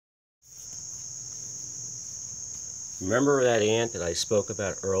Remember that ant that I spoke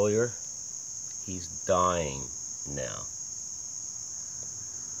about earlier? He's dying now.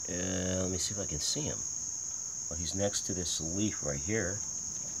 Let me see if I can see him. Well, he's next to this leaf right here.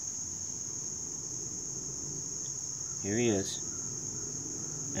 Here he is.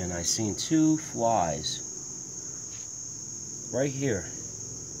 And I seen two flies right here.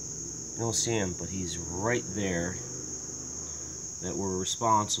 You don't see him, but he's right there, that were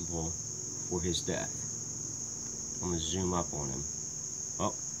responsible for his death. I'm going to zoom up on him.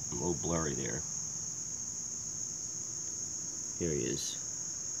 Oh, a little blurry there. Here he is.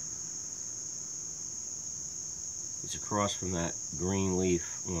 He's across from that green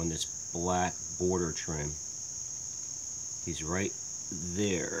leaf on this black border trim. He's right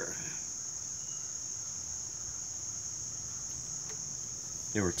there.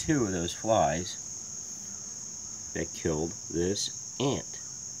 There were two of those flies that killed this ant,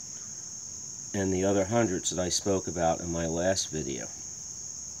 and the other hundreds that I spoke about in my last video.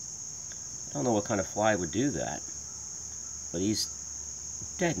 I don't know what kind of fly would do that, but he's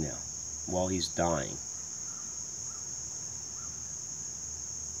dead now while he's dying.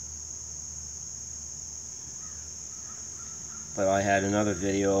 But I had another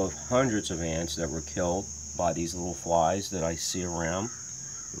video of hundreds of ants that were killed by these little flies that I see around.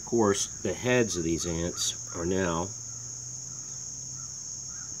 Of course, the heads of these ants are now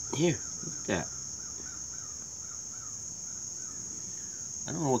here. Look at that.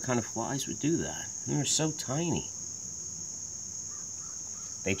 I don't know what kind of flies would do that. They're so tiny.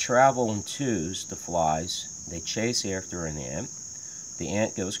 They travel in twos, the flies. They chase after an ant. The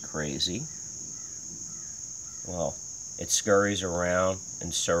ant goes crazy. Well, it scurries around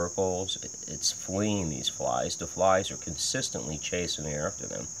in circles. It's fleeing these flies. The flies are consistently chasing after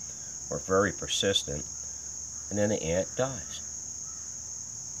them, or very persistent, and then the ant dies.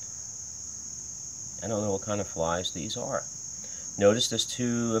 I don't know what kind of flies these are. Noticed this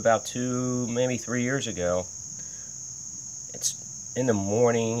about maybe 3 years ago. It's in the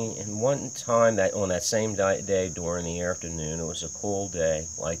morning, and one time on that same day during the afternoon, it was a cool day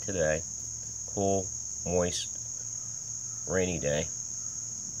like today, cool, moist, rainy day,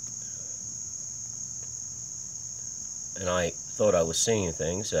 and I thought I was seeing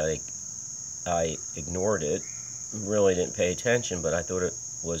things. I ignored it, really didn't pay attention, but I thought it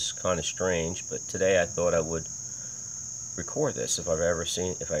was kind of strange. But today I thought I would record this if I ever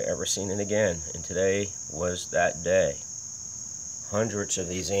seen it again, and today was that day. Hundreds of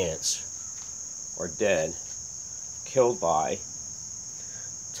these ants are dead, killed by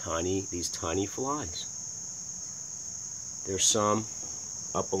these tiny flies. There's some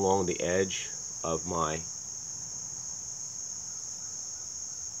up along the edge of my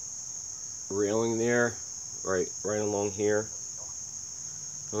railing there, right along here.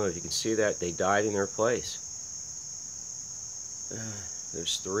 I don't know if you can see that. They died in their place.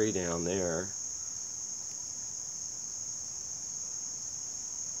 There's 3 down there.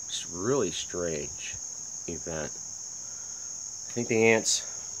 It's a really strange event. I think the ants,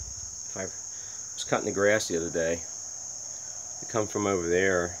 I was cutting the grass the other day, they come from over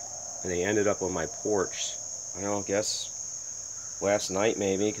there, and they ended up on my porch. I don't guess last night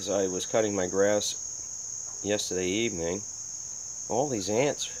maybe, because I was cutting my grass yesterday evening. All these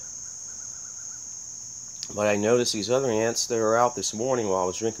ants. But I noticed these other ants that are out this morning while I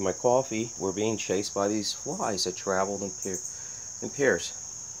was drinking my coffee were being chased by these flies that traveled in pairs.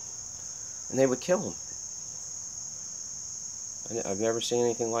 And they would kill them. I've never seen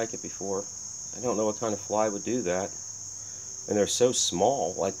anything like it before. I don't know what kind of fly would do that. And they're so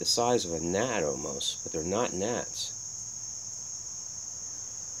small, like the size of a gnat almost, but they're not gnats.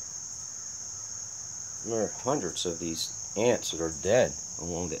 There are hundreds of these ants that are dead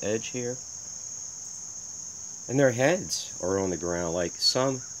along the edge here. And their heads are on the ground, like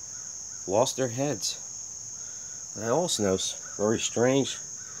some lost their heads. But I also know, very strange,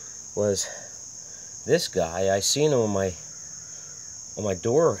 was this guy. I seen him on my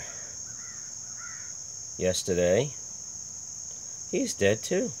door yesterday. He's dead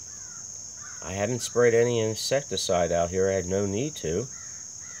too. I haven't sprayed any insecticide out here. I had no need to.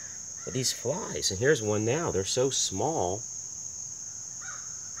 But these flies, and here's one now. They're so small.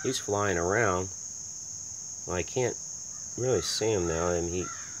 He's flying around. Well, I can't really see him now, and he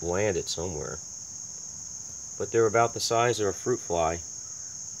landed somewhere. But they're about the size of a fruit fly.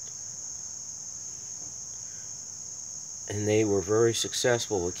 And they were very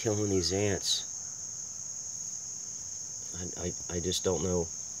successful with killing these ants. I just don't know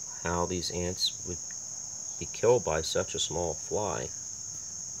how these ants would be killed by such a small fly.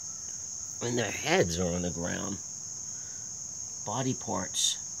 And their heads are on the ground. Body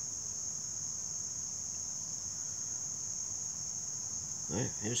parts. Right,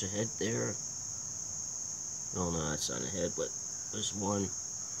 here's a head there. Oh no, that's not a head, but there's one.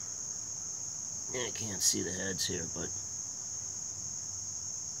 Yeah, I can't see the heads here, but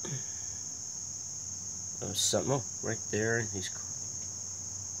there's something. Oh, right there. He's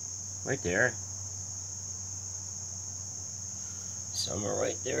right there. Some are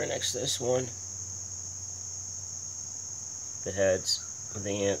right there next to this one. The heads of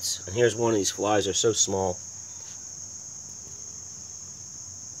the ants. And here's one of these flies. They're so small.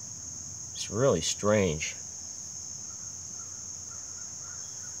 It's really strange.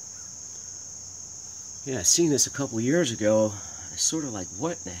 Yeah, I seen this a couple years ago. I sort of like,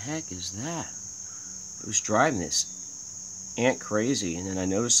 what in the heck is that? It was driving this ant crazy, and then I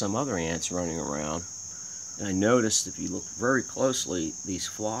noticed some other ants running around. And I noticed, if you look very closely, these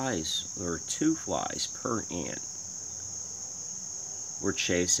flies, there are 2 flies per ant, were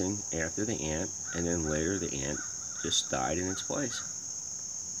chasing after the ant, and then later the ant just died in its place.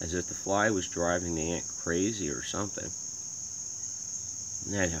 As if the fly was driving the ant crazy or something.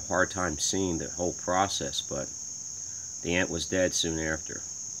 And I had a hard time seeing the whole process, but the ant was dead soon after.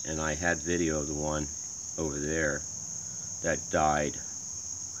 And I had video of the one over there that died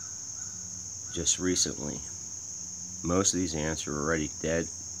just recently. Most of these ants are already dead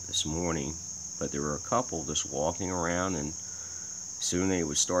this morning, but there were a couple just walking around, and soon they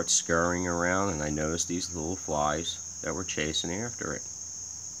would start scurrying around, and I noticed these little flies that were chasing after it.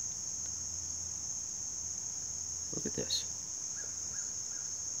 Look at this.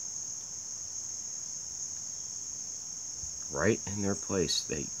 Right in their place,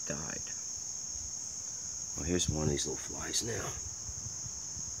 they died. Well, here's one of these little flies now.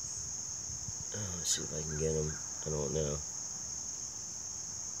 Oh, let's see if I can get him. I don't know.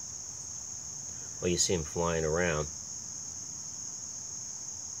 Well, you see him flying around.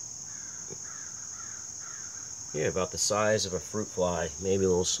 Yeah, about the size of a fruit fly, maybe a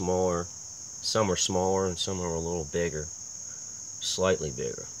little smaller. Some are smaller and some are a little bigger, slightly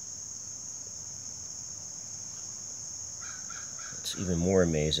bigger. It's even more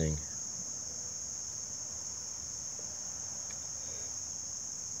amazing.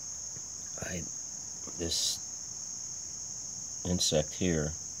 This insect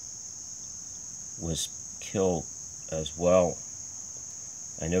here was killed as well.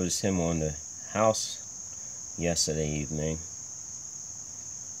 I noticed him on the house yesterday evening.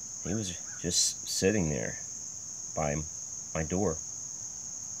 He was just sitting there by my door.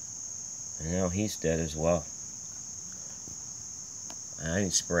 And now he's dead as well. I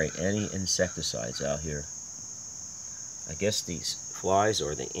didn't spray any insecticides out here. I guess these flies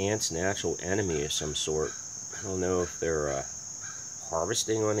are the ants' natural enemy of some sort. I don't know if they're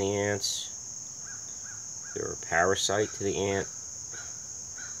harvesting on the ants. They're a parasite to the ant.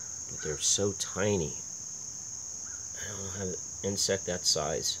 But they're so tiny. I don't know how an insect that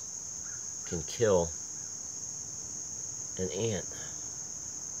size can kill an ant.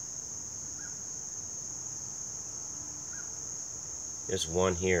 There's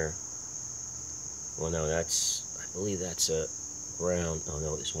one here. Well, no, that's, I believe that's a ground. Oh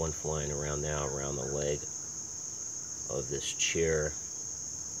no, there's one flying around now around the leg of this chair.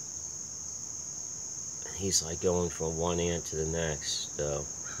 And he's like going from one ant to the next, though.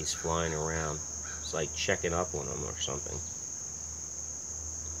 He's flying around. It's like checking up on them or something.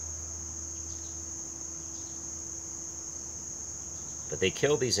 But they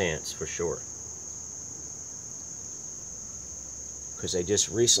kill these ants for sure. Because they just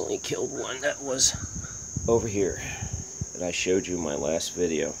recently killed one that was over here that I showed you in my last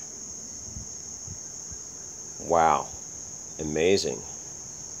video. Wow. Amazing.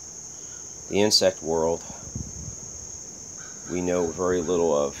 The insect world we know very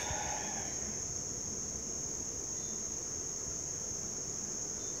little of.